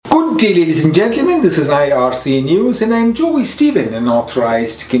day, ladies and gentlemen, this is IRC News and I'm Joey Stephen, an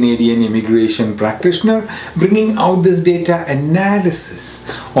authorized Canadian immigration practitioner, bringing out this data analysis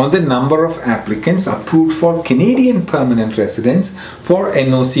on the number of applicants approved for Canadian permanent residence for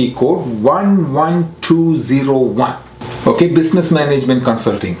NOC code 11201. Okay, business management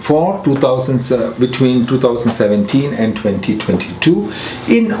consulting for between 2017 and 2022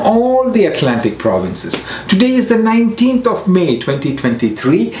 in all the Atlantic provinces. Today is the 19th of May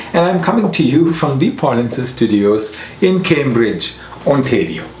 2023 and I'm coming to you from the Paulinson Studios in Cambridge,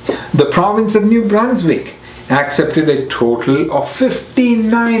 Ontario. The province of New Brunswick accepted a total of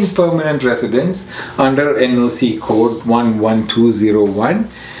 59 permanent residents under NOC code 11201.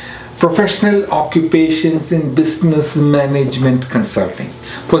 Professional occupations in business management consulting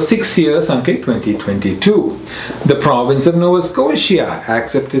for 6 years until 2022. The province of Nova Scotia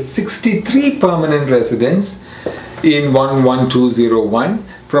accepted 63 permanent residents in 11201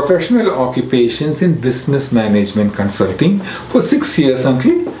 professional occupations in business management consulting for 6 years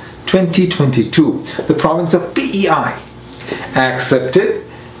until 2022. The province of PEI accepted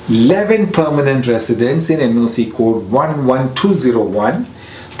 11 permanent residents in NOC code 11201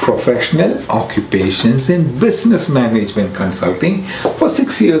 professional occupations in business management consulting for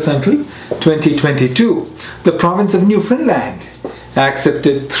 6 years until 2022. The province of Newfoundland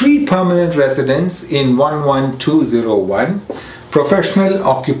accepted 3 permanent residents in 11201 professional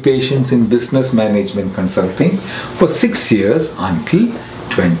occupations in business management consulting for 6 years until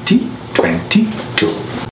 2022.